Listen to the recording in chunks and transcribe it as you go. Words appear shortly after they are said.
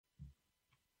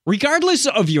Regardless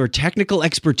of your technical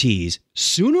expertise,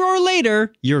 sooner or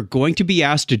later, you're going to be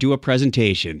asked to do a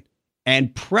presentation.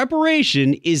 And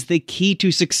preparation is the key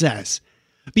to success.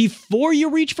 Before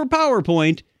you reach for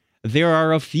PowerPoint, there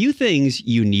are a few things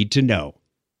you need to know.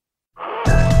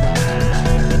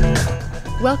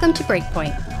 Welcome to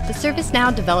Breakpoint, the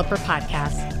ServiceNow Developer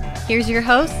Podcast. Here's your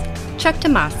host, Chuck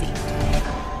Tomasi.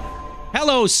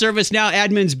 Hello, ServiceNow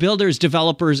admins, builders,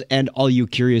 developers, and all you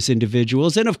curious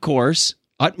individuals. And of course,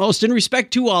 utmost in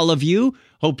respect to all of you.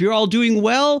 Hope you're all doing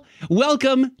well.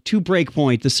 Welcome to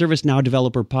Breakpoint, the ServiceNow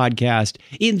Developer Podcast.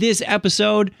 In this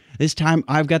episode, this time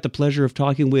I've got the pleasure of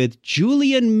talking with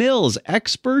Julian Mills,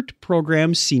 Expert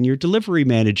Program Senior Delivery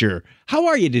Manager. How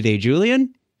are you today,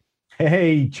 Julian?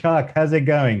 Hey, Chuck, how's it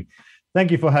going? Thank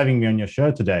you for having me on your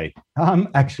show today. I'm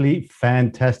actually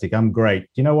fantastic. I'm great.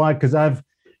 You know why? Because I've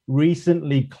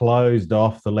recently closed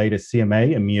off the latest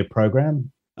CMA EMEA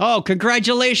program. Oh,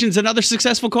 congratulations. Another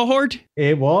successful cohort?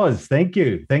 It was. Thank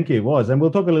you. It was. And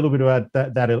we'll talk a little bit about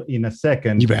that in a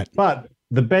second. You bet. But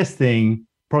the best thing,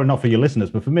 probably not for your listeners,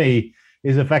 but for me,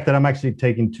 is the fact that I'm actually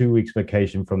taking 2 weeks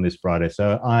vacation from this Friday.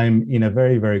 So I'm in a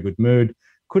very, very good mood.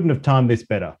 Couldn't have timed this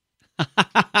better.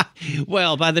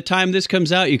 Well, by the time this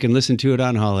comes out, you can listen to it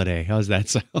on holiday. How's that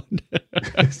sound?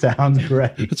 Sounds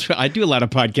great. I do a lot of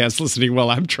podcast listening while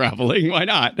I'm traveling. Why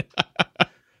not?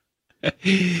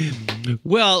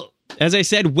 Well, as I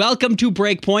said, welcome to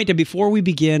Breakpoint. And before we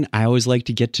begin, I always like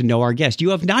to get to know our guest. You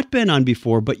have not been on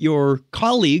before, but your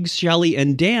colleagues, Shelley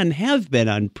and Dan, have been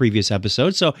on previous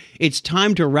episodes. So it's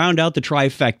time to round out the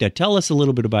trifecta. Tell us a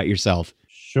little bit about yourself.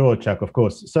 Sure, Chuck, of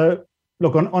course. So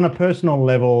look, on a personal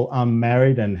level, I'm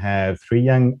married and have 3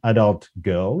 young adult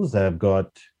girls. I've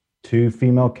got 2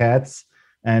 female cats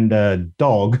and a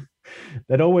dog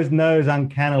that always knows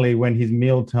uncannily when his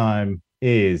mealtime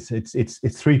is.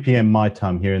 It's 3 p.m. my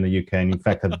time here in the UK, and in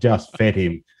fact, I've just fed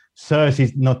him so as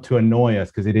he's not to annoy us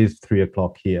because it is 3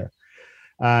 o'clock here.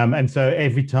 And so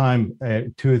every time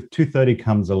 2:30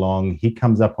 comes along, he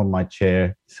comes up on my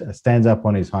chair, stands up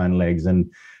on his hind legs, and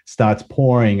starts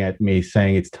pouring at me,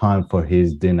 saying it's time for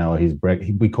his dinner or his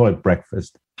breakfast. We call it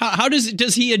breakfast. How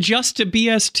does he adjust to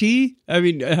BST? I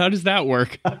mean, how does that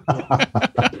work?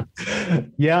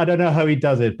 Yeah, I don't know how he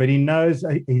does it, but he knows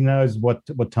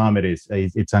what time it is.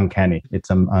 It's uncanny.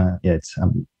 It's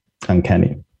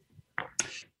uncanny.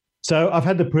 So I've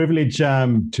had the privilege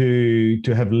to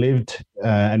have lived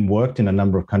and worked in a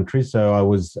number of countries. So I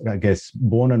was, I guess,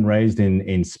 born and raised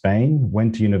in Spain,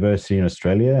 went to university in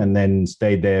Australia, and then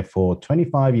stayed there for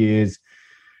 25 years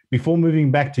before moving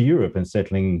back to Europe and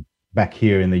settling back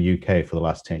here in the UK for the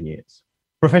last 10 years.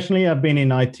 Professionally, I've been in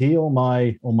IT all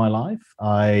my life.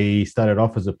 I started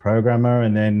off as a programmer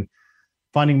and then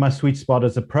finding my sweet spot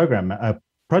as a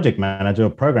project manager or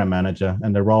program manager,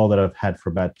 and the role that I've had for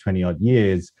about 20 odd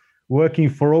years, working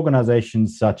for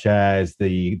organizations such as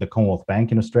the Commonwealth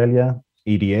Bank in Australia,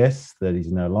 EDS, that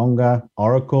is no longer,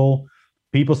 Oracle,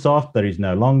 PeopleSoft, that is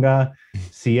no longer,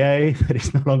 CA, that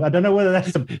is no longer. I don't know whether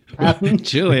that's a pattern.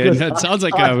 Julian, that sounds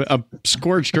like a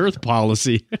scorched earth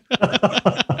policy.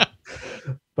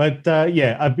 But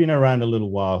yeah, I've been around a little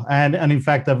while, and in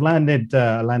fact, I've landed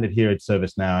here at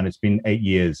ServiceNow, and it's been 8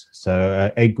 years. So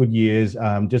 8 good years.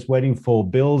 Just waiting for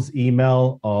Bill's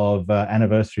email of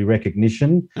anniversary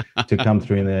recognition to come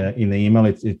through in the email.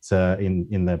 It's in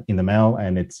the mail,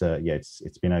 and it's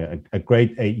been a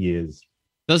great 8 years.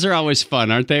 Those are always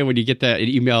fun, aren't they? When you get that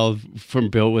email from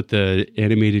Bill with the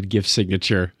animated gift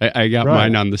signature. I got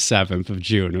mine on the 7th of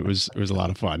June. It was a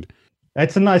lot of fun.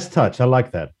 It's a nice touch. I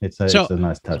like that. It's a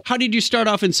nice touch. How did you start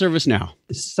off in ServiceNow?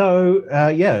 So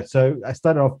I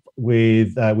started off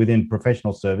within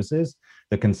professional services,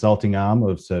 the consulting arm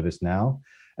of ServiceNow,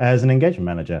 as an engagement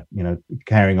manager.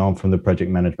 Carrying on from the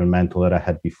project management mantle that I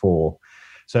had before.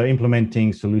 So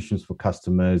implementing solutions for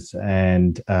customers,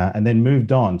 and then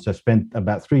moved on. So I spent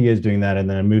about 3 years doing that, and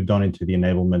then I moved on into the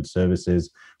enablement services,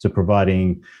 so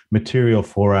providing material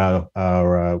for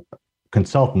our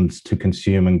consultants to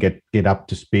consume and get up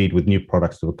to speed with new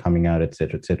products that were coming out, et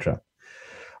cetera, et cetera.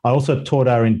 I also taught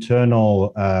our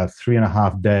internal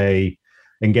 3.5-day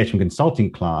engagement consulting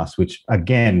class, which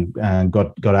again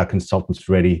got our consultants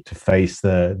ready to face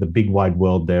the big wide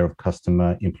world there of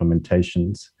customer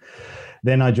implementations.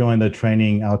 Then I joined our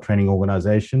training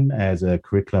organization as a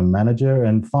curriculum manager,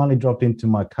 and finally dropped into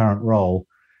my current role,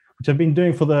 which I've been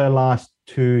doing for the last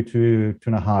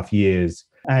 2.5 years.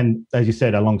 And as you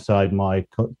said, alongside my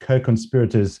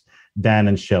co-conspirators, Dan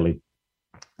and Shelley.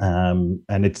 And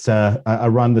it's I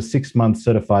run the 6-month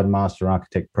certified master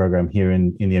architect program here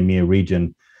in the EMEA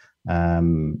region,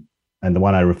 and the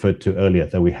one I referred to earlier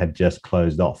that we had just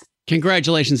closed off.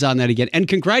 Congratulations on that again. And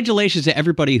congratulations to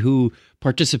everybody who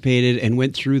participated and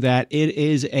went through that. It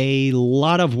is a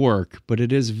lot of work, but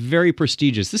it is very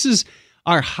prestigious. This is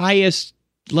our highest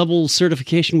level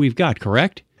certification we've got,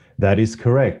 correct? That is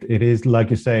correct. It is, like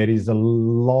you say, it is a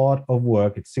lot of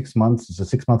work. It's 6 months. It's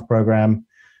a 6-month program.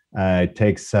 It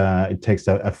takes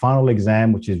a final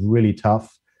exam, which is really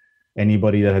tough.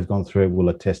 Anybody that has gone through it will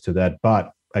attest to that.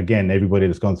 But again, everybody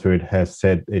that's gone through it has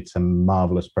said it's a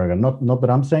marvelous program. Not that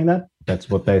I'm saying that. That's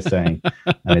what they're saying,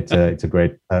 and it's a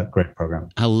great program.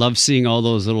 I love seeing all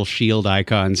those little shield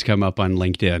icons come up on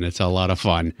LinkedIn. It's a lot of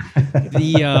fun.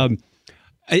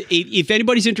 If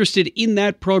anybody's interested in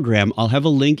that program, I'll have a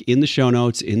link in the show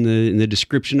notes, in the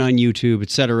description on YouTube,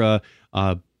 etc.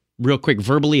 Real quick,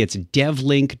 verbally, it's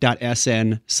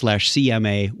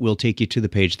devlink.sn/CMA. Will take you to the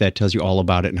page that tells you all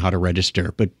about it and how to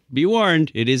register. But be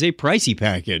warned, it is a pricey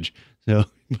package. So,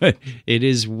 but it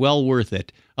is well worth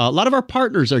it. A lot of our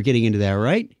partners are getting into that,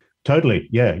 right? Totally.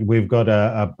 Yeah. We've got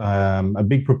a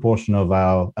big proportion of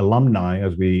our alumni,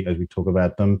 as we talk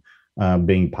about them,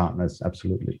 being partners.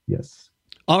 Absolutely. Yes.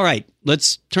 All right.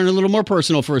 Let's turn a little more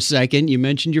personal for a second. You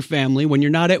mentioned your family. When you're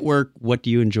not at work, what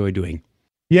do you enjoy doing?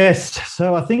 Yes.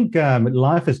 So I think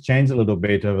life has changed a little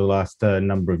bit over the last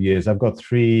number of years. I've got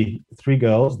three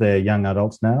girls. They're young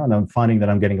adults now, and I'm finding that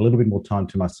I'm getting a little bit more time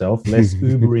to myself, less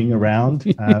Ubering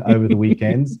around over the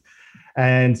weekends.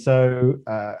 And so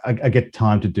I get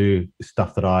time to do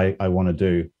stuff that I want to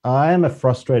do. I am a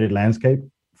frustrated landscape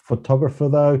photographer,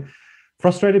 though.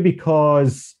 Frustrated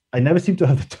because I never seem to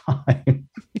have the time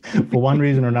for one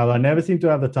reason or another. I never seem to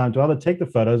have the time to either take the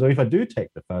photos, or if I do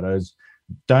take the photos,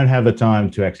 don't have the time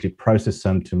to actually process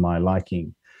them to my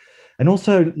liking. And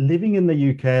also living in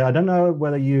the UK, I don't know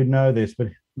whether you know this, but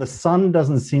the sun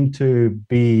doesn't seem to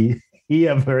be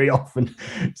here very often.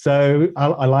 So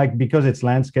I like, because it's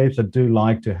landscapes, I do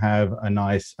like to have a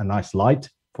nice light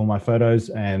for my photos.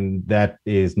 And that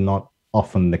is not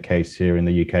often the case here in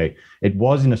the UK. It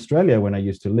was in Australia when I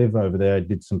used to live over there. I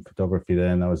did some photography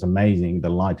there, and that was amazing. The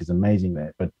light is amazing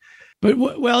there. But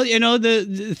well, you know,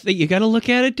 the you got to look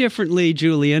at it differently,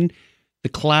 Julian. The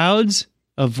clouds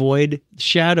avoid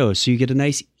shadows, so you get a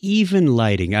nice even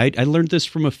lighting. I learned this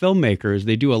from a filmmaker.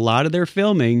 They do a lot of their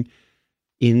filming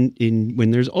in when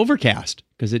there's overcast,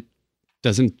 because it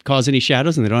doesn't cause any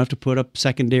shadows, and they don't have to put up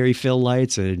secondary fill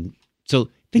lights. And so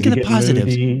think of the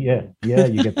positives. Moody, yeah,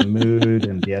 you get the mood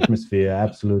and the atmosphere.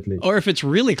 Absolutely. Or if it's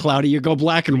really cloudy, you go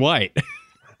black and white.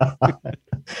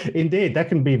 Indeed, that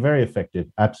can be very effective.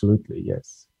 Absolutely,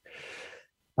 yes.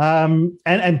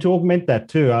 And to augment that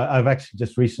too, I've actually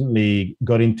just recently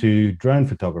got into drone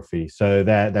photography. So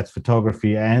that's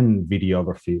photography and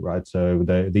videography, right? So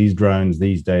these drones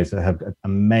these days have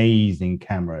amazing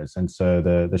cameras, and so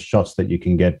the shots that you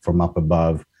can get from up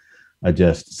above are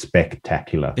just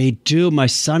spectacular. They do. My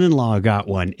son-in-law got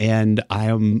one, and I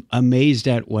am amazed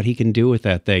at what he can do with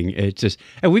that thing. It's just,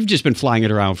 and we've just been flying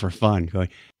it around for fun, going,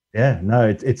 yeah, no,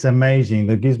 it's amazing.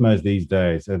 The gizmos these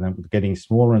days are getting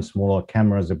smaller and smaller.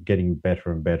 Cameras are getting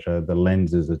better and better. The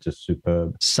lenses are just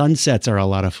superb. Sunsets are a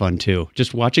lot of fun too.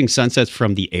 Just watching sunsets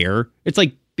from the air. It's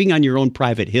like being on your own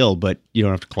private hill, but you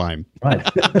don't have to climb. Right.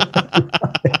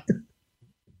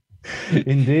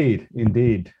 Indeed.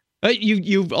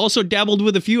 You've also dabbled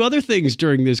with a few other things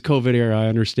during this COVID era, I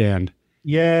understand.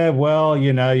 Yeah, well,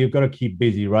 you've got to keep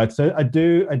busy, right? So I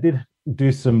did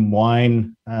do some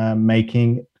wine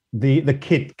making. The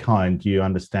kit kind, you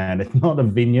understand. It's not a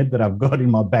vineyard that I've got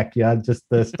in my backyard, just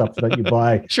the stuff that you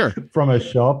buy sure. from a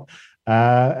shop.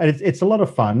 And it's a lot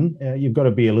of fun. You've got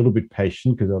to be a little bit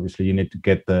patient, because obviously you need to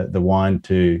get the wine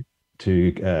to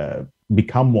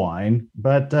become wine.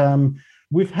 But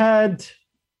we've had,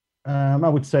 I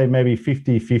would say, maybe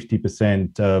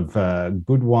 50% of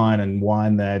good wine and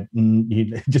wine that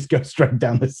you just go straight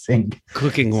down the sink.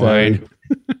 Cooking wine.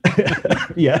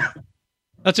 Yeah.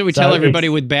 That's what we tell everybody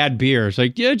with bad beer. It's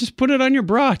like, yeah, just put it on your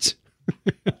brats.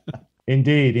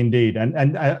 Indeed.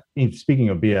 And speaking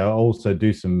of beer, I also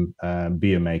do some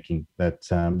beer making.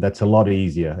 That's a lot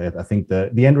easier. I think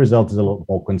the end result is a lot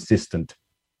more consistent.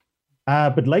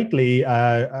 But lately,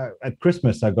 at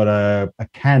Christmas, I got a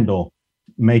candle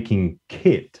making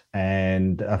kit,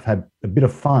 and I've had a bit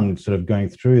of fun sort of going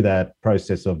through that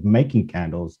process of making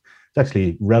candles. It's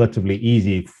actually relatively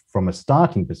easy from a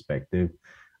starting perspective.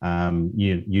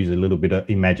 You use a little bit of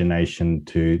imagination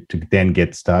to then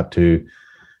start to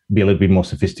be a little bit more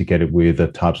sophisticated with the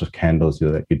types of candles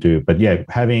that you do. But yeah,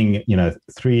 having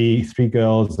three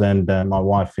girls and my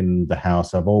wife in the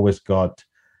house, I've always got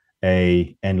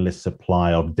a endless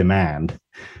supply of demand.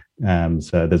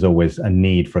 So there's always a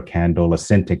need for a candle, a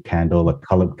scented candle, a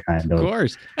colored candle. Of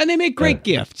course. And they make great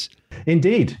gifts.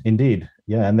 Indeed.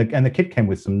 Yeah. And the kit came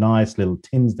with some nice little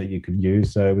tins that you could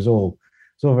use. So it's all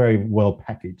very well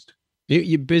packaged.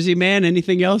 You busy man?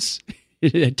 Anything else?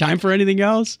 Time for anything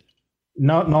else?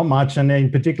 Not much, and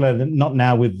in particular, not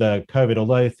now with the COVID.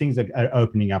 Although things are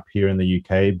opening up here in the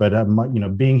UK, but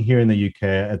being here in the UK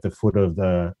at the foot of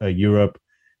the Europe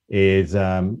is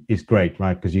great,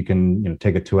 right? Because you can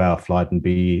take a 2-hour flight and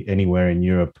be anywhere in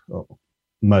Europe, or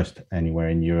most anywhere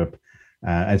in Europe,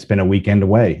 and spend a weekend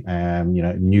away.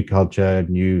 New culture,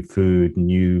 new food,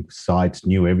 new sights,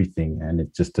 new everything, and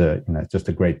it's just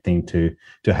a great thing to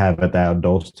have at our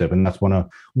doorstep. And that's one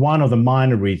of the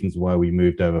minor reasons why we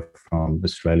moved over from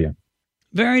Australia.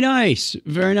 Very nice,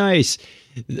 very nice.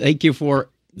 Thank you for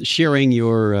sharing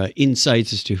your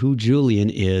insights as to who Julian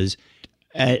is.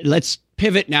 Let's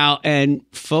pivot now and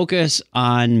focus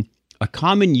on a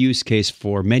common use case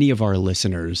for many of our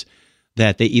listeners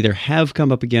that they either have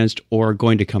come up against or are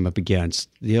going to come up against.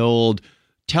 The old,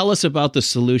 tell us about the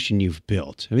solution you've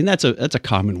built. I mean, that's a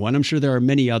common one. I'm sure there are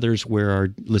many others where our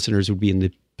listeners would be in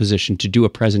the position to do a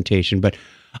presentation, but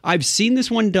I've seen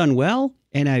this one done well,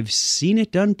 and I've seen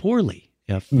it done poorly.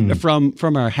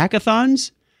 From our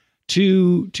hackathons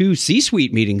to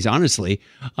C-suite meetings, honestly.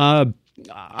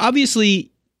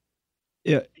 Obviously,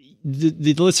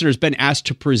 the listener's been asked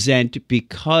to present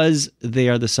because they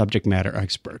are the subject matter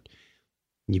expert.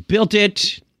 You built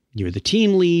it, you're the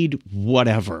team lead,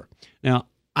 whatever. Now,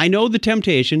 I know the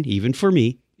temptation, even for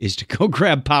me, is to go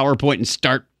grab PowerPoint and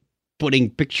start putting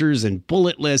pictures and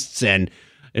bullet lists and,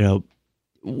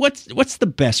 what's the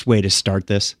best way to start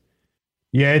this?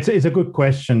 Yeah, it's a good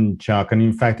question, Chuck. And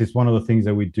in fact, it's one of the things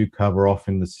that we do cover off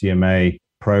in the CMA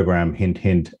program, hint,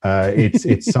 hint.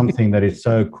 It's something that is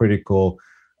so critical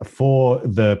for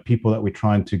the people that we're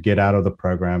trying to get out of the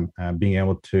program, being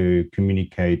able to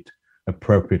communicate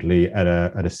appropriately at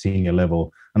a senior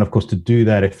level. And of course, to do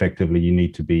that effectively, you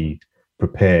need to be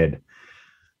prepared.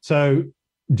 So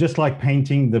just like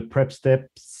painting, the prep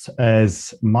steps,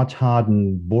 as much hard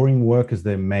and boring work as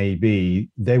there may be,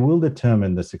 they will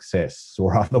determine the success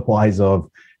or otherwise of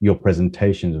your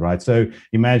presentations, right? So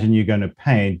imagine you're going to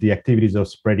paint. The activities of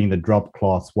spreading the drop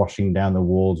cloths, washing down the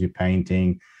walls you're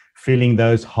painting, filling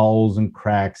those holes and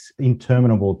cracks,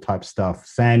 interminable type stuff,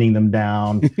 sanding them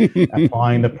down,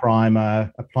 applying the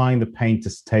primer, applying the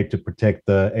painter's tape to protect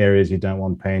the areas you don't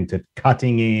want painted,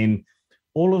 cutting in.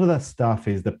 All of that stuff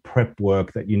is the prep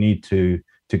work that you need to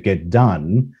get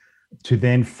done to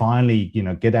then finally,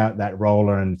 get out that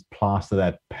roller and plaster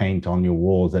that paint on your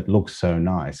walls that looks so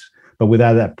nice. But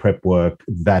without that prep work,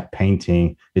 that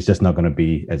painting is just not going to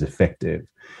be as effective.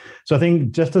 So I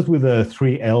think just as with the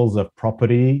 3 L's of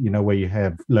property, where you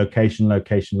have location,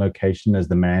 location, location as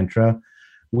the mantra,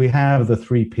 we have the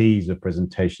 3 P's of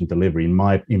presentation delivery in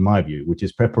my view, which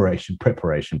is preparation,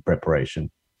 preparation,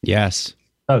 preparation. Yes.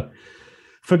 So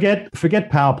forget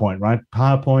PowerPoint, right?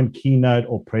 PowerPoint, Keynote,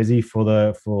 or Prezi for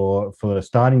the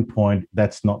starting point.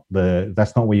 That's not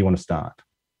where you want to start.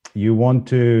 You want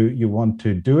to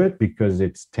do it because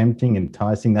it's tempting,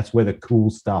 enticing. That's where the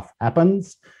cool stuff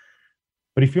happens.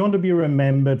 But if you want to be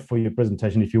remembered for your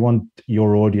presentation, if you want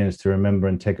your audience to remember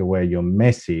and take away your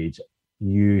message,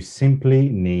 you simply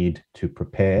need to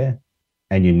prepare,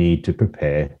 and you need to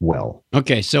prepare well.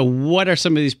 Okay, so what are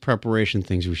some of these preparation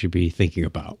things we should be thinking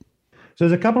about? So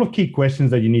there's a couple of key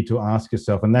questions that you need to ask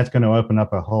yourself, and that's going to open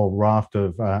up a whole raft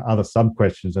of other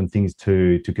sub-questions and things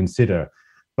to consider.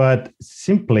 But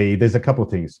simply, there's a couple of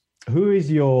things. Who is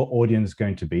your audience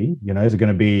going to be? Is it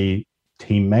going to be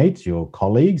teammates, your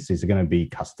colleagues? Is it going to be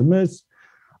customers,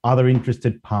 other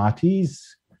interested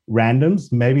parties,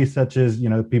 randoms, maybe such as,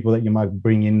 people that you might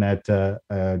bring in at a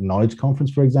knowledge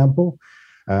conference, for example?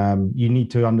 You need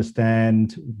to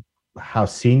understand how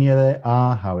senior they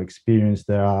are, how experienced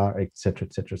they are, et cetera,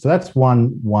 et cetera. So that's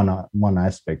one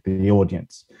aspect, the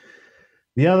audience.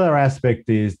 The other aspect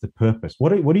is the purpose.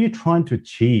 What are you trying to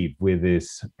achieve with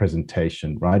this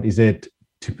presentation, right? Is it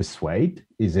to persuade?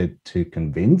 Is it to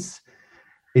convince?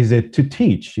 Is it to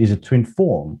teach? Is it to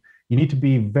inform? You need to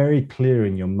be very clear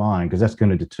in your mind, because that's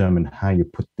going to determine how you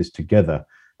put this together,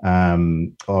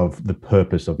 of the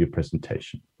purpose of your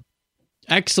presentation.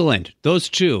 Excellent. Those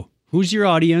two. Who's your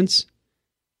audience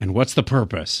and what's the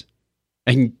purpose?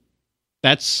 And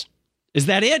is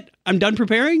that it? I'm done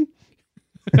preparing?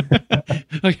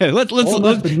 Okay, let's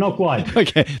but not quite.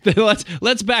 Okay,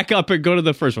 let's back up and go to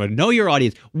the first one. Know your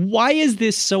audience. Why is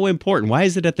this so important? Why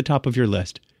is it at the top of your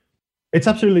list? It's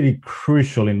absolutely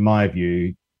crucial, in my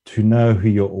view, to know who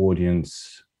your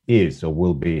audience is or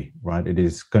will be, right? It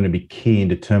is going to be key in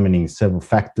determining several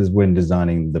factors when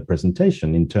designing the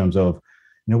presentation in terms of,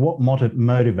 what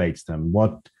motivates them,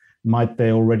 what might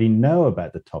they already know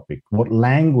about the topic, what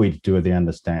language do they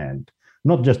understand?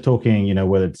 Not just talking,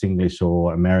 whether it's English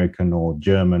or American or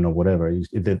German or whatever,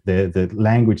 the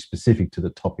language specific to the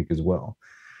topic as well.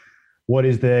 What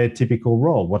is their typical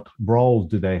role? What roles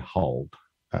do they hold?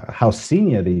 How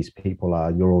senior these people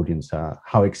are, your audience are,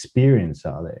 how experienced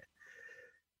are they?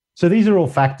 So these are all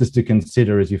factors to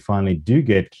consider as you finally do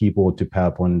get keyboard to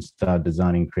PowerPoint and start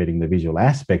designing, creating the visual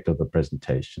aspect of the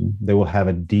presentation. They will have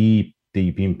a deep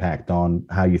impact on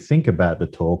how you think about the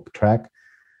talk track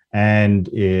and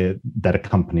that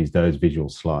accompanies those visual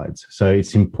slides. So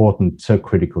it's important, so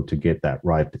critical to get that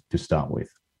right to start with.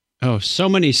 Oh, so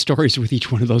many stories with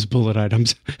each one of those bullet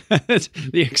items.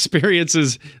 The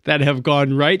experiences that have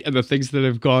gone right and the things that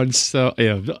have gone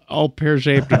all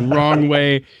pear-shaped and wrong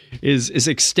way is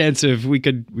extensive. We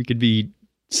could be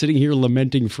sitting here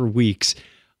lamenting for weeks.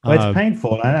 Well, it's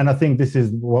painful, and I think this is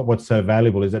what's so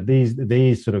valuable is that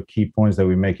these sort of key points that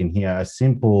we make in here are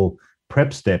simple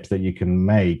prep steps that you can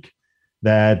make.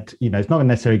 That it's not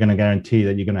necessarily going to guarantee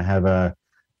that you're going to have a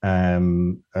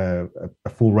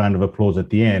full round of applause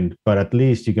at the end, but at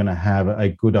least you're going to have a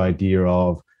good idea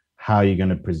of how you're going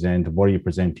to present, what are you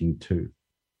presenting to.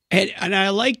 And I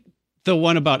like the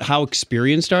one about how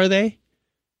experienced are they,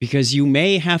 because you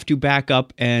may have to back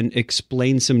up and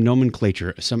explain some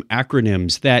nomenclature, some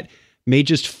acronyms that may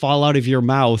just fall out of your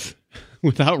mouth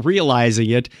without realizing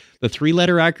it. The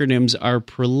 3-letter acronyms are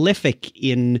prolific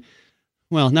in,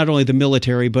 well, not only the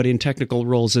military, but in technical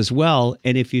roles as well.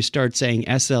 And if you start saying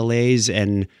SLAs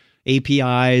and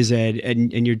APIs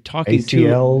and you're talking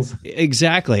ACLs.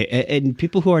 Exactly. And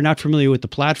people who are not familiar with the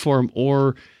platform,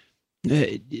 or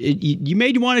you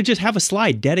may want to just have a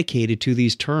slide dedicated to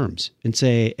these terms and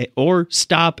say, or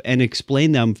stop and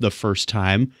explain them the first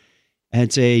time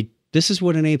and say, this is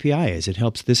what an API is. It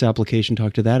helps this application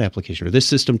talk to that application, or this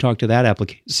system talk to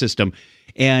that system.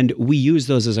 And we use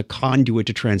those as a conduit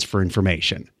to transfer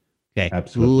information. Okay,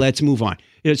 absolutely. Let's move on.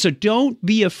 So don't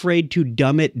be afraid to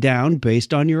dumb it down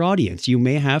based on your audience. You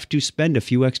may have to spend a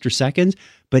few extra seconds,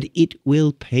 but it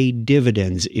will pay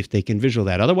dividends if they can visual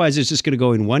that. Otherwise, it's just going to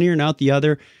go in one ear and out the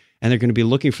other, and they're going to be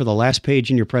looking for the last page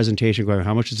in your presentation going,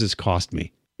 how much does this cost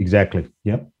me? Exactly.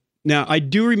 Yep. Now, I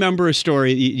do remember a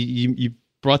story. You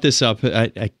brought this up.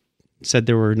 I said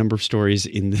there were a number of stories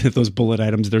in those bullet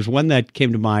items. There's one that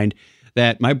came to mind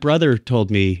that my brother told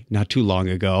me not too long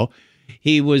ago.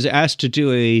 He was asked to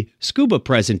do a scuba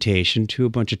presentation to a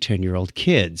bunch of 10-year-old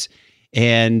kids.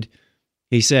 And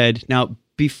he said, now,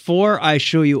 before I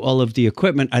show you all of the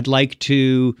equipment, I'd like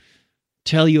to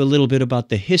tell you a little bit about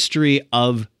the history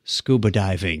of scuba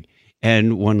diving.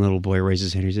 And one little boy raises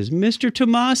his hand and he says, Mr.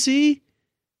 Tomasi,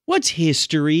 what's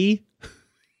history?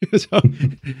 So,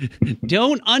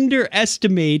 don't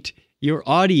underestimate your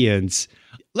audience.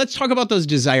 Let's talk about those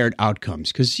desired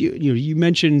outcomes, because you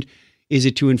mentioned, is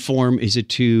it to inform, is it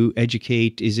to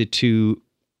educate, is it to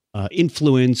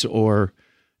influence or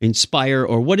inspire,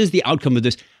 or what is the outcome of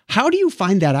this? How do you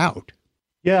find that out?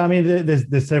 Yeah, I mean,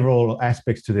 there's several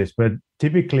aspects to this, but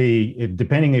typically,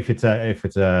 depending if it's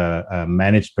a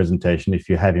managed presentation, if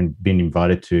you haven't been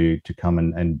invited to come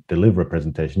and deliver a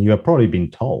presentation, you have probably been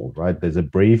told, right? There's a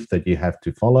brief that you have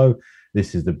to follow.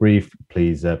 This is the brief.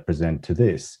 Please present to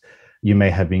this. You may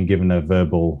have been given a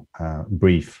verbal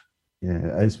brief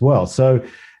as well. So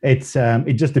it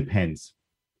just depends.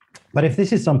 But if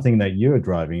this is something that you're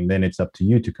driving, then it's up to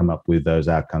you to come up with those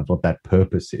outcomes, what that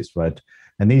purpose is, right?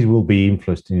 And these will be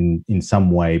influenced in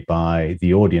some way by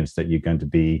the audience that you're going to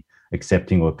be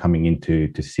accepting or coming into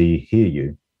to hear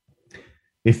you.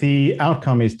 If the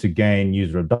outcome is to gain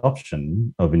user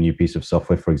adoption of a new piece of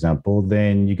software, for example,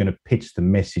 then you're going to pitch the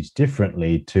message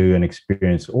differently to an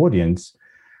experienced audience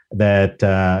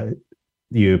that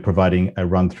you're providing a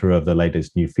run through of the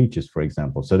latest new features, for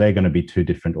example. So they're going to be two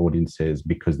different audiences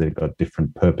because they've got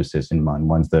different purposes in mind.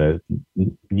 One's the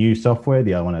new software,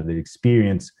 the other one are the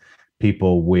experienced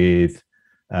people with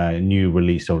new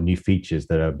release or new features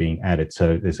that are being added.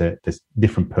 So there's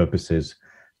different purposes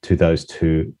to those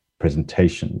two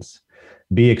presentations.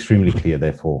 Be extremely clear,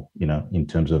 therefore, in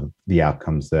terms of the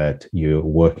outcomes that you're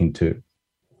working to.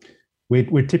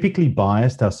 We're typically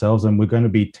biased ourselves, and we're going to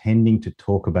be tending to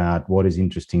talk about what is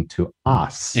interesting to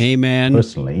us. Amen.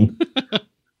 Personally,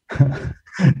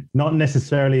 not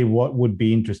necessarily what would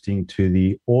be interesting to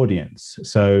the audience.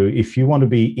 So if you want to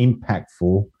be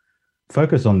impactful,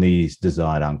 focus on these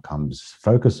desired outcomes,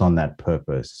 focus on that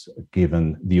purpose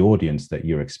given the audience that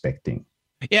you're expecting.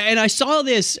 Yeah, and I saw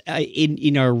this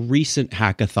in our recent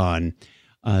hackathon.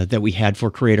 that we had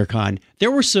for CreatorCon,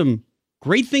 there were some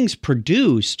great things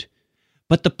produced,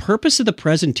 but the purpose of the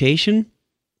presentation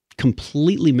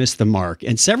completely missed the mark.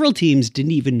 And several teams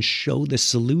didn't even show the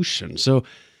solution. So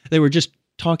they were just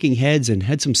talking heads and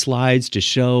had some slides to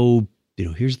show,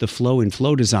 here's the flow in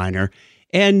Flow Designer.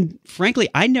 And frankly,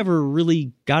 I never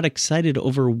really got excited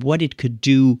over what it could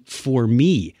do for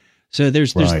me. So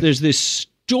there's this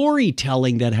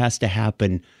storytelling that has to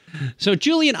happen. So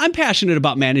Julian, I'm passionate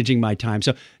about managing my time.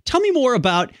 So tell me more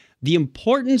about the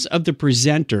importance of the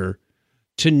presenter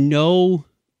to know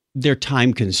their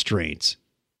time constraints.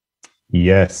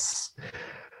 Yes.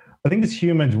 I think as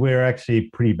humans, we're actually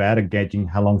pretty bad at gauging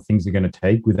how long things are going to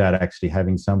take without actually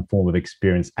having some form of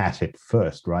experience at it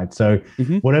first, right? So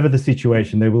whatever the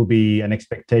situation, there will be an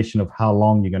expectation of how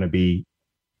long you're going to be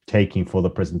taking for the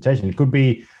presentation. It could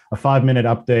be a 5-minute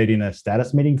update in a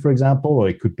status meeting, for example, or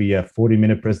it could be a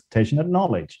 40-minute presentation at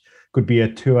Knowledge. It could be a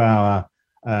 2-hour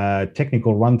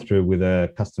technical run-through with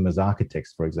a customer's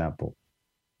architects, for example.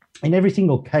 In every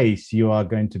single case, you are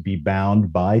going to be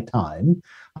bound by time,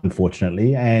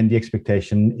 unfortunately, and the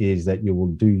expectation is that you will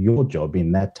do your job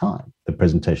in that time, the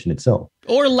presentation itself.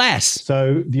 Or less.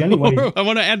 So the only way... I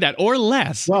want to add that, or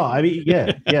less. Well, I mean,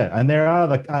 yeah. And there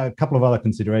are a couple of other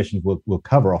considerations we'll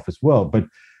cover off as well. But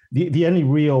the only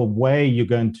real way you're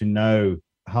going to know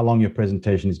how long your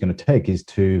presentation is going to take is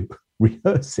to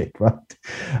rehearse it, right?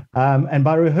 And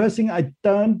by rehearsing, I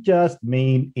don't just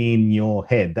mean in your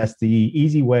head. That's the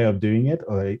easy way of doing it,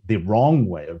 or the wrong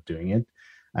way of doing it,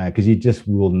 because you just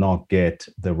will not get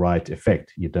the right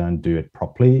effect. You don't do it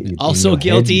properly. Also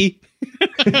guilty.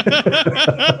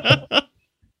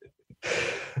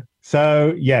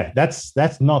 So yeah,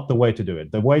 that's not the way to do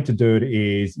it. The way to do it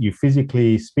is you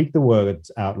physically speak the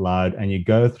words out loud and you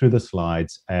go through the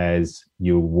slides as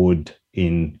you would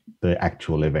in the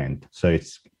actual event. So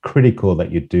it's critical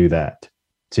that you do that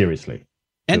seriously.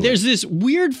 And there's this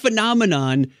weird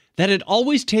phenomenon that it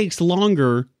always takes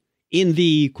longer in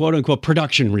the quote unquote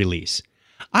production release.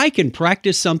 I can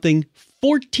practice something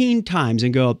 14 times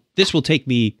and go, this will take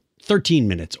me 13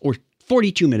 minutes or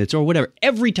 42 minutes or whatever.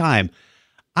 Every time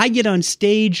I get on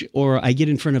stage or I get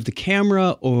in front of the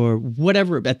camera or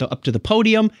whatever up to the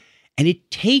podium, and it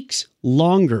takes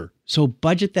longer. So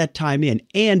budget that time in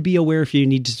and be aware if you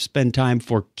need to spend time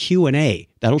for Q&A.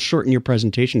 That'll shorten your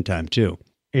presentation time too.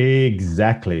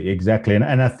 Exactly.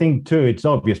 And I think too, it's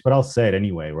obvious, but I'll say it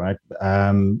anyway, right?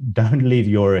 Don't leave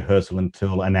your rehearsal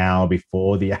until an hour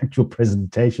before the actual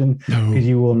presentation, because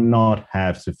you will not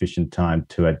have sufficient time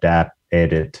to adapt,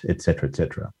 edit, etc.,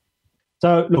 etc.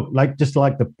 So look, just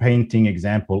like the painting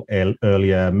example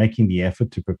earlier, making the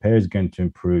effort to prepare is going to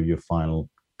improve your final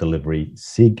delivery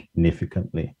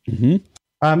significantly.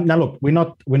 Now, look, we're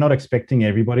not expecting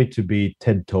everybody to be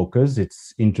TED talkers.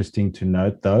 It's interesting to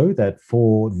note, though, that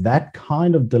for that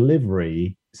kind of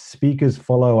delivery, speakers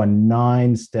follow a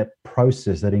 9-step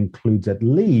process that includes at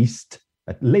least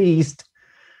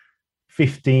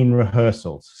 15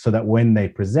 rehearsals, so that when they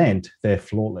present, they're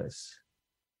flawless.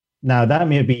 Now, that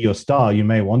may be your style. You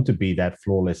may want to be that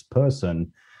flawless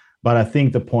person. But I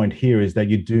think the point here is that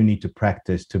you do need to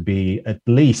practice to be at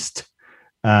least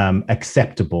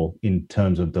acceptable in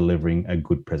terms of delivering a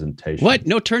good presentation. What?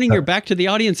 No turning your back to the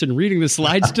audience and reading the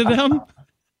slides to them?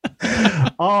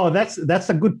 Oh, that's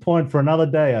a good point for another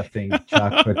day, I think,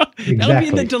 Chuck. But exactly. That'll be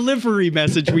in the delivery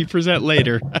message we present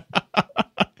later.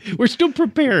 We're still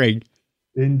preparing.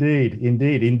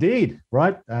 Indeed.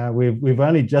 Right? We've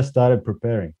only just started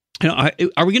preparing. Are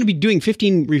we going to be doing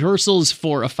 15 rehearsals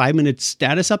for a 5-minute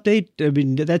status update? I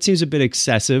mean, that seems a bit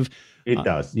excessive. It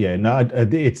does. Yeah. No,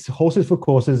 it's horses for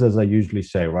courses, as I usually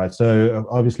say, right? So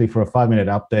obviously for a 5-minute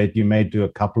update, you may do a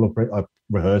couple of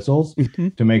rehearsals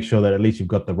to make sure that at least you've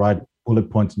got the right bullet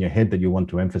points in your head that you want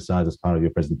to emphasize as part of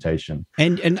your presentation.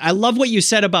 And I love what you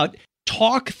said about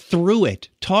talk through it,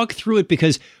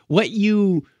 because what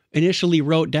you initially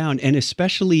wrote down, and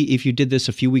especially if you did this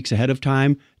a few weeks ahead of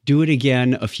time, do it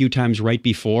again a few times right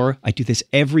before. I do this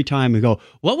every time and go,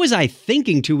 what was I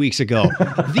thinking 2 weeks ago?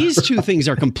 These two things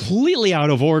are completely out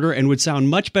of order and would sound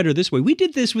much better this way. We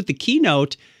did this with the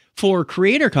keynote for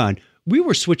CreatorCon. We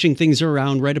were switching things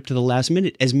around right up to the last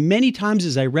minute. As many times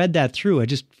as I read that through,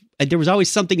 there was always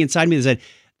something inside me that said,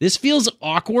 this feels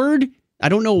awkward. I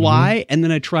don't know why. And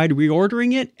then I tried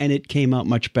reordering it and it came out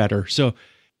much better. So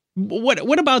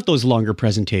what about those longer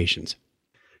presentations?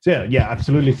 So, yeah,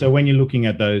 absolutely. So when you're looking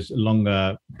at those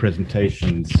longer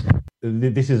presentations,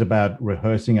 this is about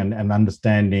rehearsing and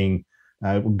understanding,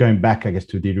 going back, I guess,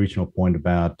 to the original point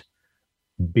about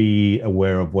be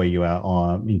aware of where you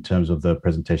are in terms of the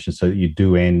presentation so that you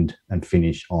do end and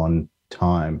finish on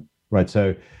time, right?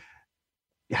 So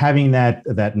having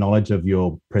that knowledge of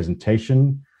your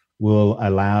presentation will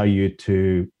allow you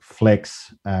to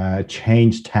flex,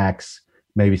 change tacks,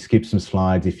 maybe skip some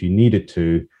slides if you needed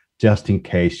to, just in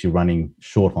case you're running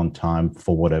short on time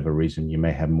for whatever reason. You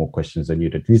may have more questions than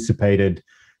you'd anticipated.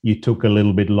 You took a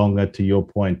little bit longer, to your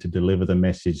point, to deliver the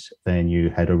message than you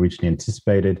had originally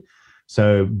anticipated.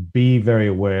 So be very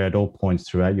aware at all points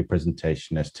throughout your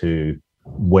presentation as to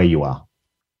where you are.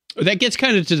 That gets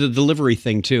kind of to the delivery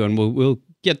thing too, and we'll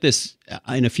get this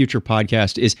in a future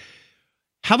podcast, is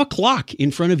have a clock in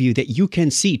front of you that you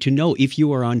can see to know if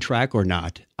you are on track or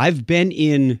not. I've been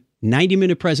in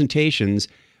 90-minute presentations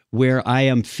where I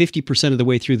am 50% of the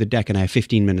way through the deck and I have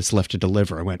 15 minutes left to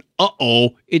deliver. I went,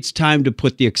 it's time to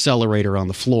put the accelerator on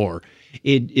the floor.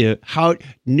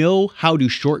 Know how to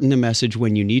shorten the message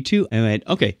when you need to. I went,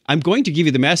 okay, I'm going to give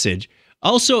you the message.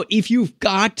 Also, if you've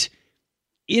got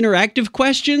interactive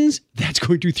questions, that's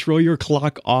going to throw your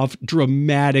clock off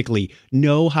dramatically.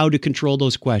 Know how to control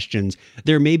those questions.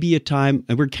 There may be a time,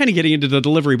 and we're kind of getting into the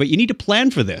delivery, but you need to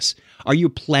plan for this. Are you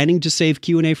planning to save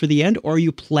Q&A for the end, or are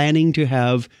you planning to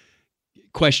have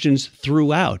questions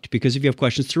throughout? Because if you have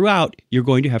questions throughout, you're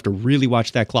going to have to really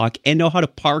watch that clock and know how to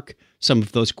park some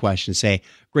of those questions. Say,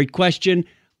 great question,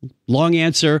 long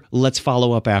answer, let's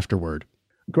follow up afterward.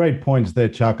 Great points there,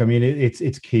 Chuck. I mean,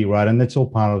 it's key, right? And that's all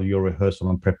part of your rehearsal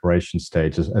and preparation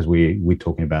stage, as we're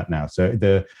talking about now.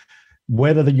 So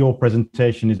whether your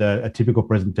presentation is a typical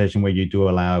presentation where you do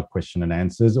allow question and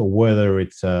answers, or whether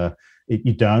it's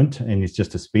you don't and it's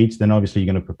just a speech, then obviously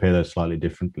you're going to prepare those slightly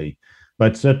differently.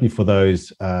 But certainly for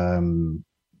those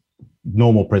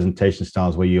normal presentation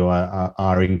styles where you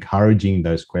are encouraging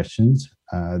those questions,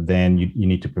 then you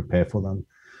need to prepare for them.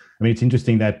 I mean, it's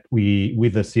interesting that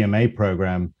with the CMA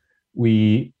program,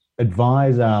 we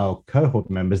advise our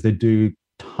cohort members, they do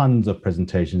tons of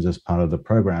presentations as part of the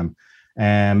program.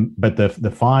 But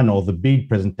the big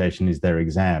presentation is their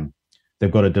exam.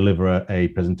 They've got to deliver a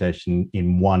presentation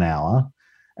in 1 hour.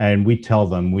 And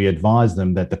we advise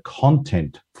them that the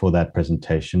content for that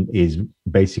presentation is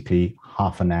basically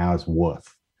half an hour's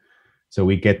worth. So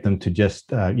we get them to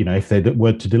just, if they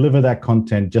were to deliver that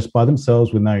content just by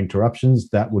themselves with no interruptions,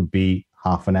 that would be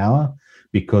half an hour,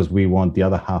 because we want the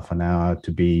other half an hour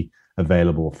to be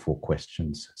available for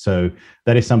questions. So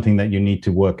that is something that you need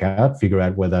to work out, figure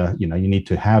out whether, you need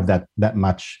to have that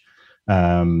much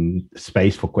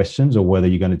space for questions, or whether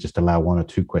you're going to just allow 1 or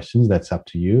 2 questions. That's up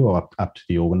to you, or up to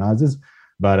the organizers.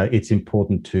 But it's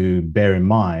important to bear in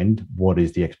mind what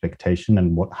is the expectation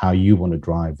and how you want to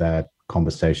drive that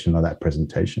conversation or that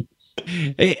presentation.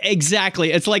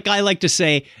 Exactly. It's like I like to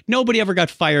say, nobody ever got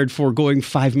fired for going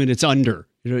 5 minutes under.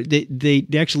 They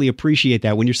actually appreciate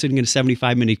that. When you're sitting in a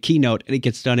 75-minute keynote and it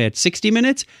gets done at 60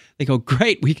 minutes, they go,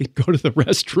 great, we can go to the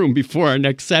restroom before our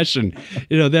next session.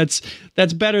 That's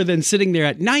better than sitting there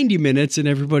at 90 minutes and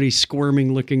everybody's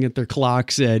squirming, looking at their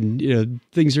clocks, and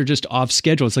things are just off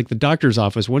schedule. It's like the doctor's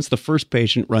office. Once the first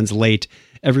patient runs late,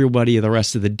 everybody the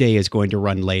rest of the day is going to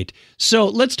run late. So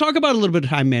let's talk about a little bit of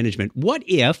time management. What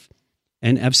if,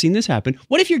 and I've seen this happen,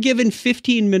 what if you're given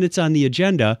 15 minutes on the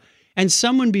agenda and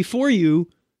someone before you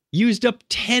used up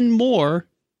 10 more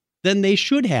than they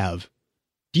should have?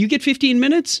 Do you get 15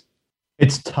 minutes?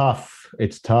 It's tough.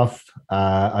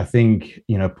 I think,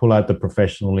 pull out the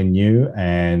professional in you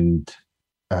and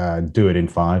do it in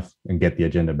 5 and get the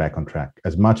agenda back on track.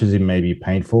 As much as it may be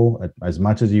painful, as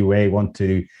much as you may want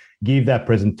to give that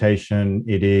presentation,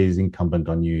 it is incumbent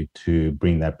on you to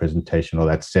bring that presentation or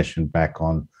that session back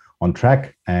on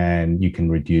track, and you can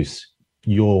reduce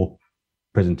your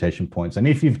presentation points. And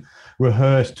if you've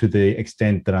rehearsed to the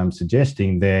extent that I'm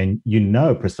suggesting, then you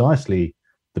know precisely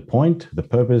the point, the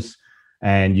purpose,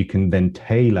 and you can then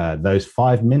tailor those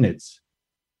 5 minutes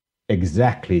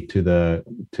exactly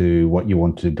to what you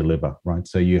want to deliver, right?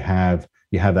 So you have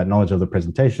that knowledge of the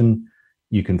presentation.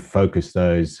 You can focus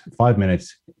those 5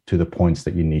 minutes to the points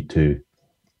that you need to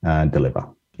deliver.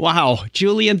 Wow,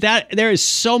 Julian, there is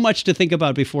so much to think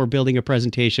about before building a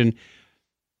presentation.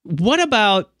 What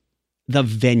about the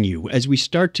venue as we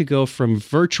start to go from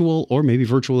virtual, or maybe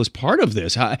virtual is part of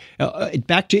this,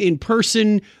 back to in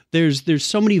person? There's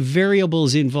so many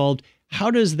variables involved. How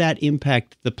does that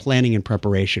impact the planning and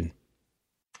preparation?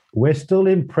 We're still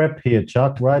in prep here,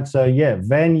 Chuck, right? So yeah,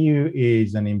 venue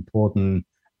is an important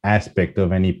aspect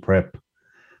of any prep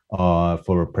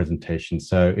for a presentation.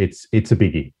 So it's a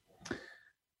biggie.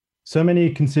 So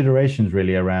many considerations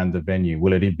really around the venue.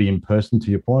 Will it be in person,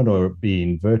 to your point, or be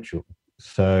in virtual?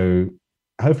 So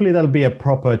hopefully that'll be a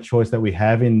proper choice that we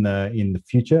have in the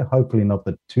future, hopefully not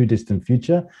the too distant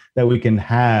future, that we can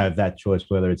have that choice,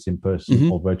 whether it's in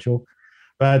person or virtual.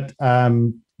 But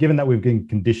given that we've been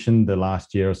conditioned the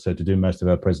last year or so to do most of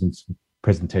our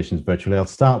presentations virtually, I'll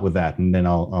start with that, and then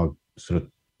I'll sort of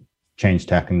change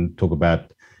tack and talk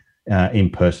about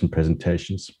in-person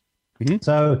presentations. Mm-hmm.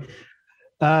 So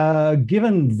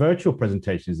given virtual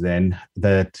presentations then,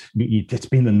 that it's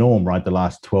been the norm, right, the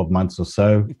last 12 months or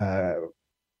so,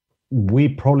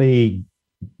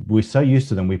 we're so used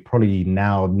to them, we probably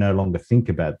now no longer think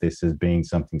about this as being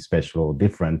something special or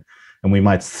different, and we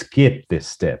might skip this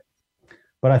step.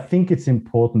 But I think it's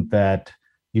important that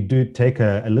you do take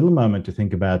a little moment to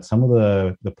think about some of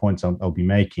the points I'll be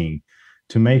making,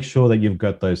 to make sure that you've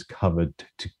got those covered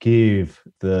to give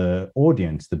the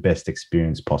audience the best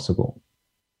experience possible.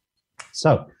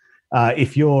 So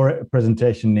if your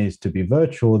presentation is to be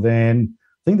virtual, then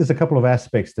I think there's a couple of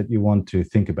aspects that you want to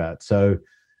think about. So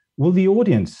will the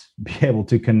audience be able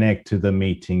to connect to the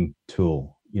meeting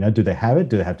tool? Do they have it?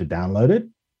 Do they have to download it?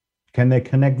 Can they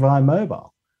connect via mobile?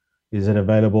 Is it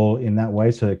available in that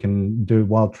way so they can do it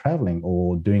while traveling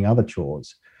or doing other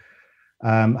chores?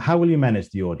 How will you manage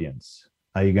the audience?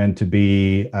 Are you going to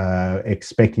be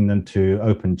expecting them to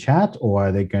open chat, or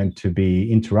are they going to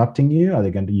be interrupting you? Are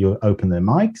they going to open their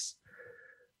mics?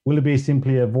 Will it be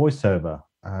simply a voiceover?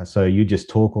 So you just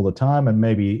talk all the time, and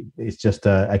maybe it's just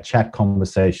a chat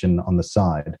conversation on the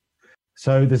side.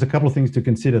 So there's a couple of things to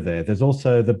consider there. There's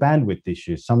also the bandwidth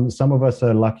issue. Some of us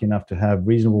are lucky enough to have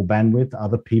reasonable bandwidth.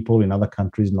 Other people in other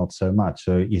countries, not so much.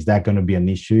 So is that going to be an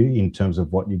issue in terms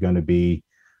of what you're going to be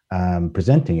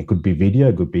presenting? It could be video,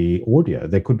 it could be audio.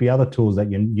 There could be other tools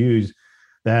that you use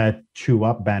that chew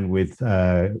up bandwidth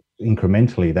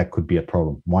incrementally. That could be a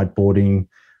problem. Whiteboarding,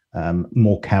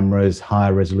 more cameras,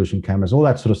 higher resolution cameras, all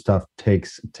that sort of stuff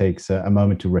takes a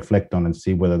moment to reflect on and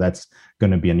see whether that's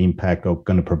going to be an impact or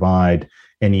going to provide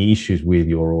any issues with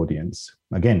your audience.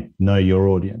 Again, know your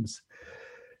audience.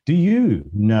 Do you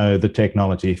know the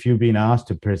technology? If you've been asked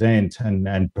to present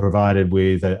and provided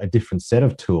with a different set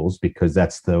of tools, because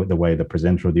that's the way the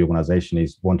presenter or the organization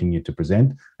is wanting you to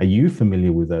present, are you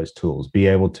familiar with those tools? Be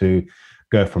able to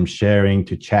go from sharing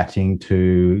to chatting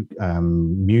to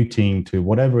muting to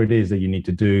whatever it is that you need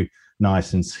to do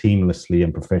nice and seamlessly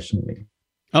and professionally.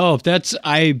 Oh,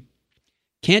 I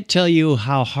can't tell you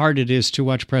how hard it is to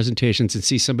watch presentations and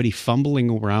see somebody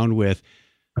fumbling around with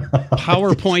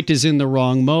PowerPoint is in the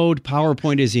wrong mode.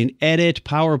 PowerPoint is in edit.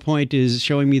 PowerPoint is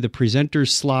showing me the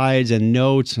presenter's slides and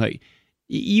notes. Like,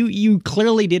 you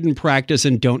clearly didn't practice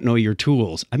and don't know your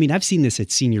tools. I mean, I've seen this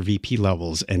at senior VP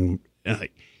levels, and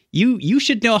you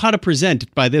should know how to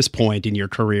present by this point in your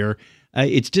career.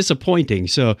 It's disappointing.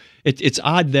 So it's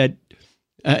odd that,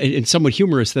 and somewhat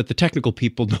humorous, that the technical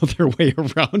people know their way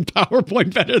around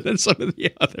PowerPoint better than some of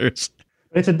the others.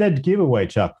 It's a dead giveaway,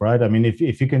 Chuck, right? I mean, if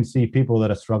you can see people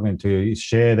that are struggling to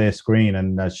share their screen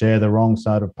and share the wrong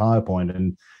side of PowerPoint,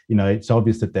 and it's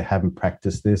obvious that they haven't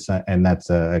practiced this, and that's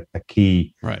a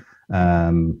key, right?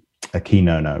 A key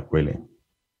no-no, really.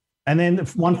 And then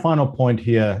one final point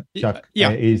here, Chuck,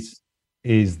 is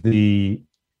the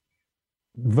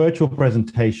virtual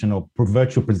presentation or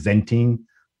virtual presenting,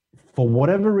 for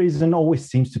whatever reason, always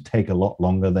seems to take a lot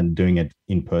longer than doing it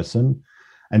in person.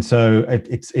 And so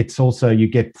it's also, you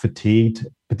get fatigued,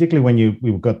 particularly when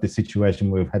we've got this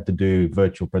situation where we've had to do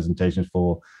virtual presentations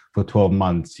for 12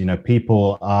 months.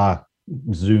 People are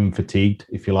Zoom fatigued,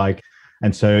 if you like.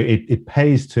 And so it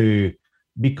pays to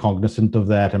be cognizant of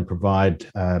that and provide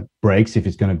breaks if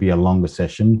it's going to be a longer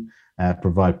session.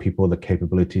 Provide people the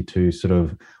capability to sort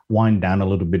of wind down a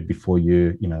little bit before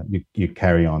you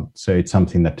carry on. So it's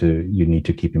something that you need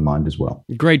to keep in mind as well.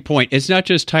 Great point. It's not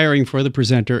just tiring for the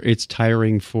presenter; it's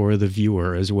tiring for the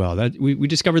viewer as well. That we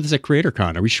discovered this at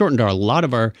CreatorCon. We shortened a lot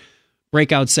of our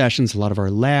breakout sessions, a lot of our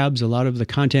labs, a lot of the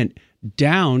content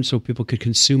down so people could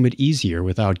consume it easier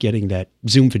without getting that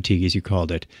Zoom fatigue, as you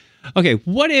called it. Okay,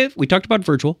 what if we talked about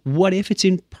virtual? What if it's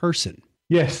in person?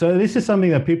 Yes, so this is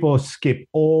something that people skip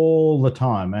all the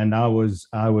time, and I was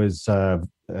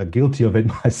guilty of it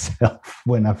myself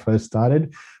when I first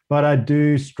started. But I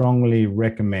do strongly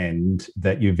recommend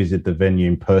that you visit the venue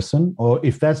in person, or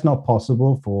if that's not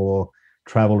possible for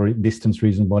travel distance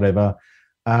reasons, whatever,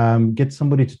 get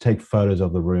somebody to take photos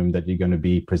of the room that you're going to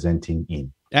be presenting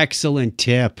in. Excellent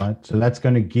tip. Right? So that's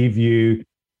going to give you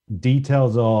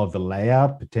details of the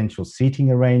layout, potential seating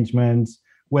arrangements,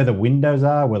 where the windows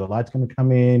are, where the light's going to come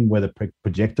in, where the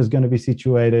projector's going to be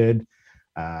situated,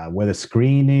 where the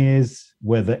screen is,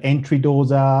 where the entry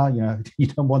doors are. You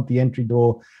don't want the entry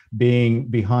door being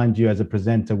behind you as a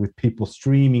presenter with people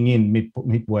streaming in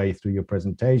midway through your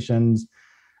presentations.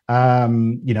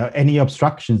 Any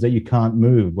obstructions that you can't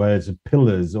move, whether it's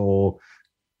pillars or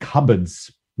cupboards,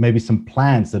 maybe some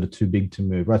plants that are too big to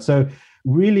move, right? So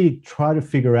really try to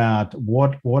figure out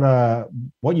what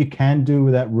you can do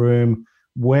with that room,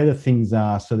 where the things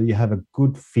are, so that you have a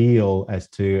good feel as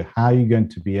to how you're going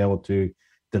to be able to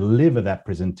deliver that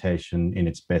presentation in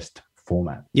its best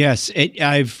format. Yes,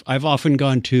 I've often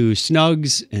gone to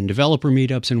Snugs and developer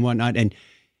meetups and whatnot, and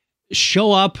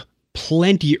show up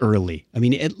plenty early. I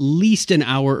mean, at least an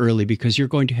hour early, because you're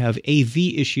going to have AV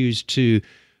issues to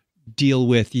deal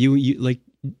with. You like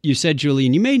you said,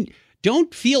 Julian,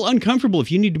 don't feel uncomfortable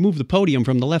if you need to move the podium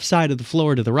from the left side of the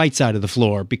floor to the right side of the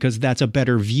floor, because that's a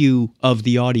better view of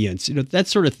the audience. That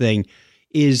sort of thing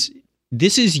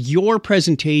this is your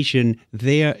presentation.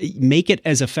 Make it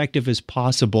as effective as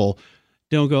possible.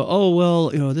 Don't go, oh, well,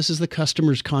 this is the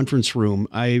customer's conference room.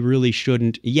 I really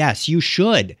shouldn't. Yes, you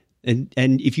should. And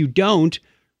if you don't,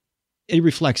 it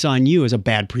reflects on you as a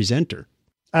bad presenter.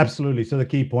 Absolutely. So the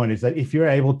key point is that if you're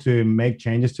able to make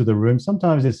changes to the room,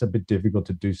 sometimes it's a bit difficult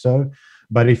to do so.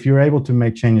 But if you're able to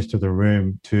make changes to the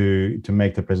room to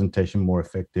make the presentation more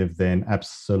effective, then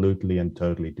absolutely and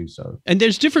totally do so. And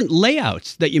there's different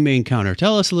layouts that you may encounter.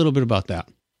 Tell us a little bit about that.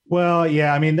 Well,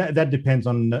 yeah, I mean, that depends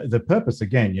on the purpose.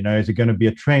 Again, is it going to be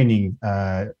a training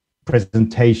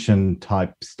presentation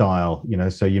type style?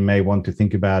 So you may want to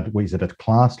think about, is it a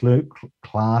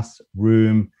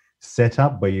classroom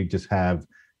setup where you just have,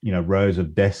 rows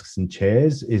of desks and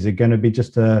chairs? Is it going to be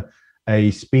just a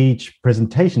speech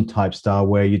presentation type style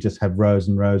where you just have rows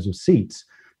and rows of seats?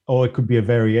 Or it could be a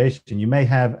variation. You might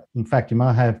have,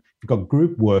 you've got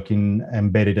group work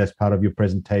embedded as part of your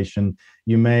presentation.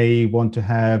 You may want to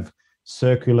have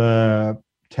circular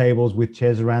tables with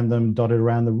chairs around them dotted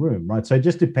around the room, right? So it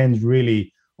just depends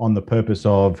really on the purpose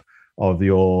of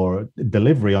your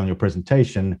delivery on your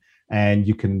presentation, and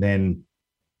you can then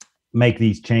make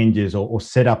these changes or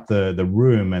set up the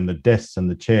room and the desks and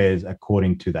the chairs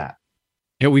according to that.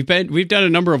 Yeah, we've done a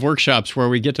number of workshops where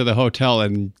we get to the hotel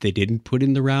and they didn't put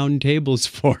in the round tables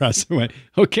for us. I went,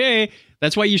 okay,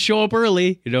 that's why you show up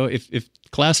early. If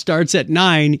class starts at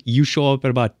 9, you show up at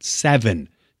about 7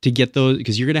 to get those,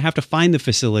 because you're going to have to find the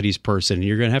facilities person.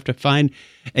 You're going to have to find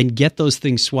and get those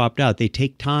things swapped out. They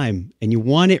take time, and you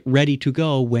want it ready to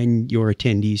go when your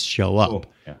attendees show up. Oh,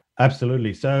 yeah.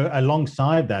 Absolutely. So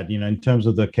alongside that, in terms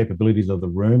of the capabilities of the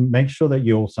room, make sure that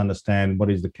you also understand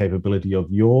what is the capability of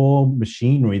your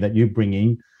machinery that you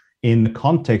bring in the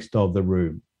context of the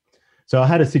room. So I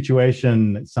had a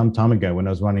situation some time ago when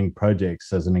I was running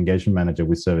projects as an engagement manager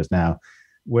with ServiceNow,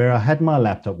 where I had my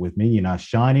laptop with me,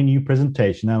 shiny new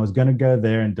presentation. I was going to go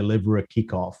there and deliver a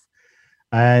kickoff.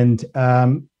 And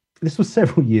this was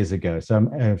several years ago, so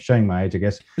I'm showing my age, I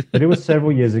guess, but it was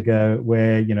several years ago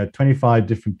where, 25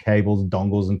 different cables,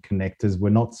 dongles, and connectors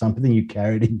were not something you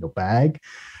carried in your bag.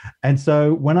 And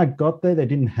so when I got there, they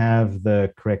didn't have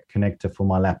the correct connector for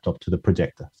my laptop to the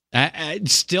projector. It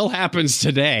still happens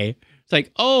today. It's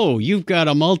like, oh, you've got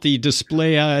a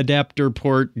multi-display adapter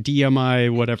port,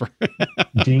 DMI, whatever.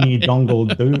 Genie dongle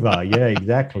duva. Yeah,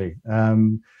 exactly.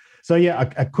 So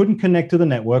yeah, I couldn't connect to the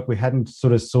network. We hadn't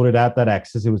sort of sorted out that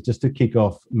access. It was just a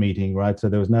kickoff meeting, right? So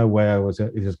there was no way it was a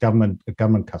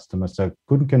government customer, so I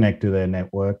couldn't connect to their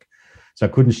network. So I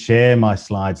couldn't share my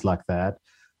slides like that.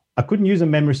 I couldn't use a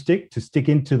memory stick to stick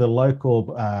into the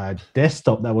local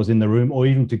desktop that was in the room, or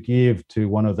even to give to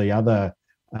one of the other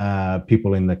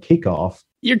people in the kickoff.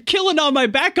 You're killing all my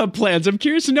backup plans. I'm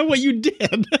curious to know what you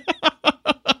did.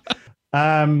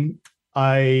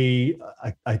 I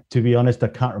to be honest, I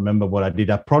can't remember what I did.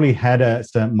 I probably had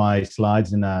my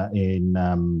slides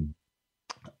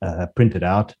printed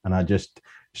out, and I just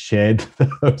shared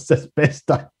those as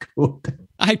best I could.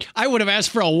 I would have asked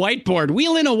for a whiteboard.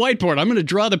 Wheel in a whiteboard. I'm going to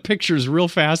draw the pictures real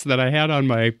fast that I had on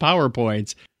my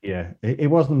PowerPoints. Yeah, it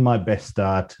wasn't my best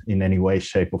start in any way,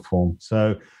 shape, or form.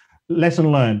 So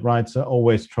lesson learned, right? So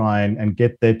always try and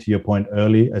get there, to your point,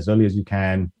 as early as you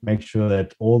can. Make sure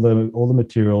that all the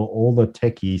material, all the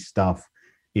techie stuff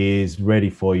is ready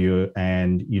for you,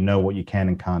 and you know what you can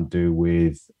and can't do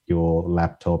with your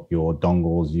laptop, your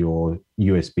dongles, your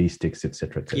USB sticks,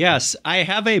 etc. Yes, I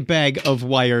have a bag of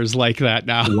wires like that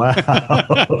now. Wow.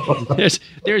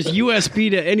 there's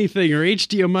USB to anything or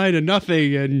HDMI to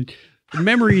nothing, and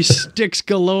memory sticks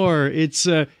galore. It's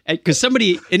because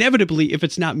somebody inevitably, if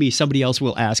it's not me, somebody else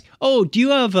will ask, "Oh, do you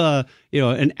have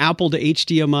an Apple to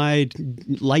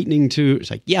HDMI Lightning to?" It's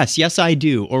like, yes, I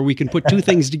do. Or we can put two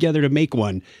things together to make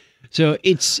one. So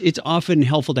it's often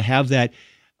helpful to have that,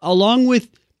 along with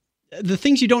the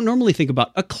things you don't normally think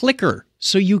about. A clicker,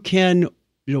 so you can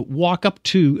walk up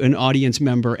to an audience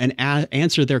member and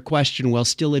answer their question while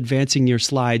still advancing your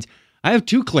slides. I have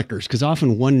 2 clickers because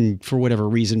often one, for whatever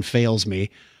reason, fails me.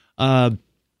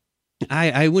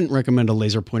 I wouldn't recommend a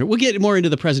laser pointer. We'll get more into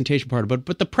the presentation part of it,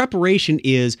 but the preparation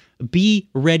is be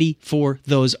ready for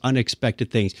those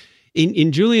unexpected things.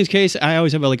 In Julian's case, I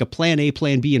always have a plan A,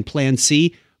 plan B, and plan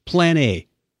C. Plan A,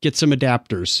 get some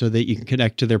adapters so that you can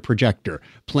connect to their projector.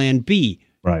 Plan B,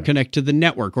 connect to the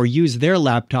network or use their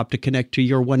laptop to connect to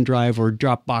your OneDrive or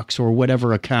Dropbox or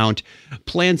whatever account.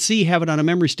 Plan C, have it on a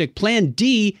memory stick. Plan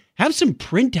D, have some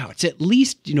printouts, at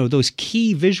least, those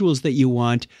key visuals that you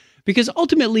want, because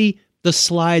ultimately the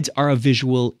slides are a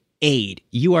visual aid.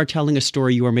 You are telling a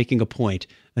story. You are making a point.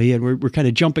 We're kind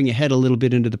of jumping ahead a little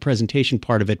bit into the presentation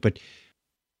part of it. But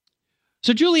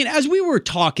so, Julian, as we were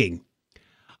talking,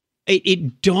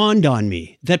 it dawned on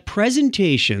me that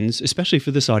presentations, especially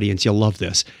for this audience, you'll love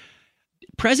this.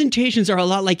 Presentations are a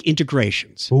lot like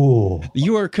integrations. Ooh.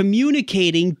 You are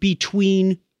communicating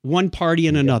between one party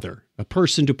and another, a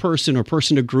person to person or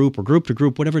person to group or group to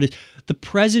group, whatever it is. The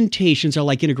presentations are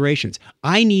like integrations.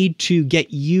 I need to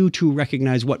get you to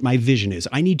recognize what my vision is.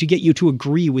 I need to get you to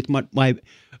agree with what my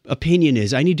opinion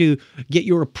is. I need to get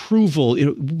your approval.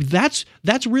 That's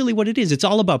really what it is. It's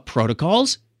all about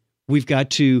protocols. We've got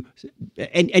to,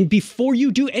 and before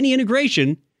you do any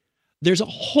integration, there's a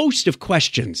host of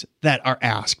questions that are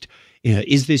asked.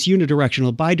 Is this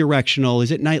unidirectional, bidirectional?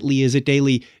 Is it nightly? Is it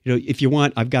daily? If you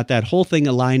want, I've got that whole thing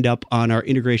lined up on our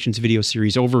integrations video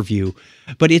series overview.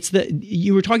 But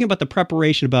you were talking about the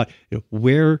preparation about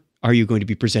where are you going to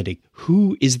be presenting?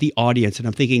 Who is the audience? And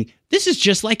I'm thinking, this is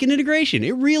just like an integration.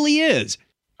 It really is.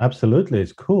 Absolutely.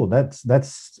 It's cool.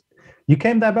 That's you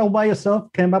came that all by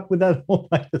yourself? Came up with that all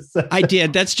by yourself? I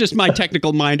did. That's just my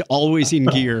technical mind always in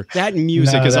gear. That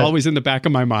music is always in the back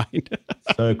of my mind.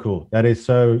 So cool. That is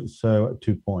so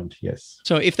to point. Yes.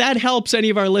 So if that helps any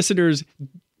of our listeners,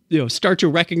 start to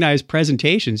recognize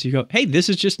presentations, you go, hey, this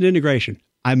is just an integration.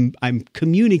 I'm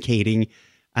communicating.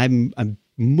 I'm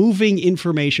moving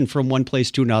information from one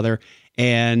place to another.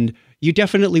 And you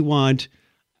definitely want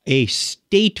a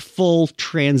stateful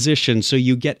transition so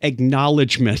you get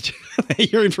acknowledgement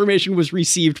that your information was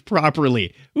received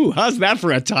properly. Ooh, how's that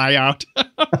for a tie out?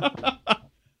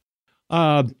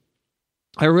 I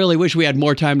really wish we had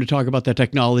more time to talk about the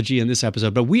technology in this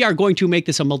episode, but we are going to make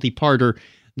this a multi-parter.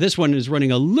 This one is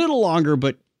running a little longer,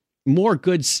 but more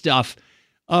good stuff.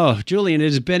 Oh, Julian, it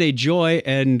has been a joy.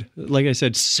 And like I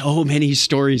said, so many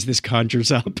stories this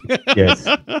conjures up. Yes.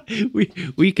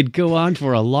 we could go on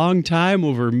for a long time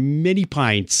over many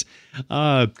pints.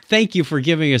 Thank you for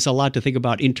giving us a lot to think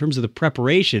about in terms of the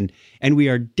preparation. And we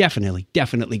are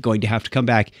definitely going to have to come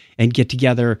back and get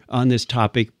together on this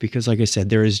topic because, like I said,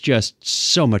 there is just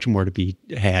so much more to be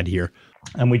had here.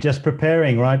 And we're just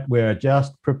preparing, right? We're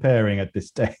just preparing at this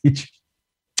stage.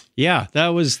 Yeah, that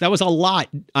was a lot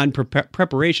on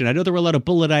preparation. I know there were a lot of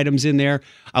bullet items in there.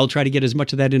 I'll try to get as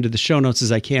much of that into the show notes as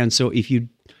I can. So if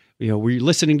we're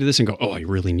listening to this and go, oh, I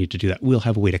really need to do that, we'll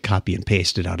have a way to copy and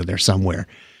paste it out of there somewhere.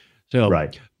 So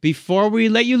Before we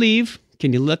let you leave,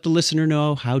 can you let the listener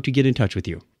know how to get in touch with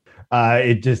you?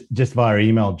 It just via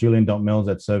email.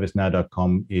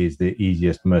 Julian.mills@servicenow.com is the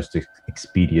easiest, most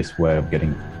expedient way of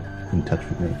getting in touch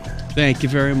with me. Thank you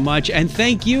very much. And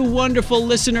thank you, wonderful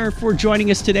listener, for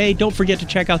joining us today. Don't forget to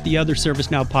check out the other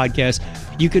ServiceNow podcasts.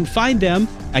 You can find them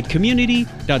at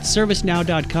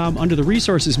community.servicenow.com under the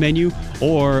resources menu,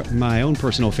 or my own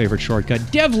personal favorite shortcut,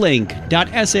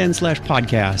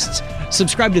 devlink.sn/podcasts.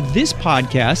 Subscribe to this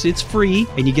podcast. It's free,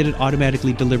 and you get it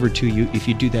automatically delivered to you if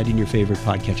you do that in your favorite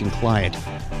podcatching client.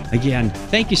 Again,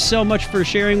 thank you so much for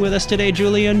sharing with us today,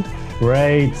 Julian.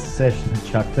 Great session,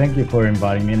 Chuck. Thank you for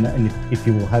inviting me. And if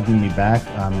you will have me back,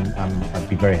 I'd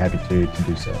be very happy to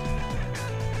do so.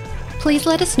 Please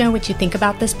let us know what you think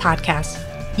about this podcast.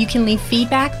 You can leave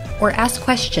feedback or ask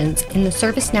questions in the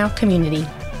ServiceNow community.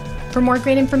 For more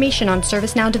great information on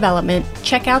ServiceNow development,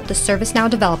 check out the ServiceNow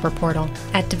developer portal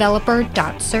at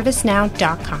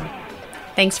developer.servicenow.com.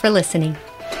 Thanks for listening.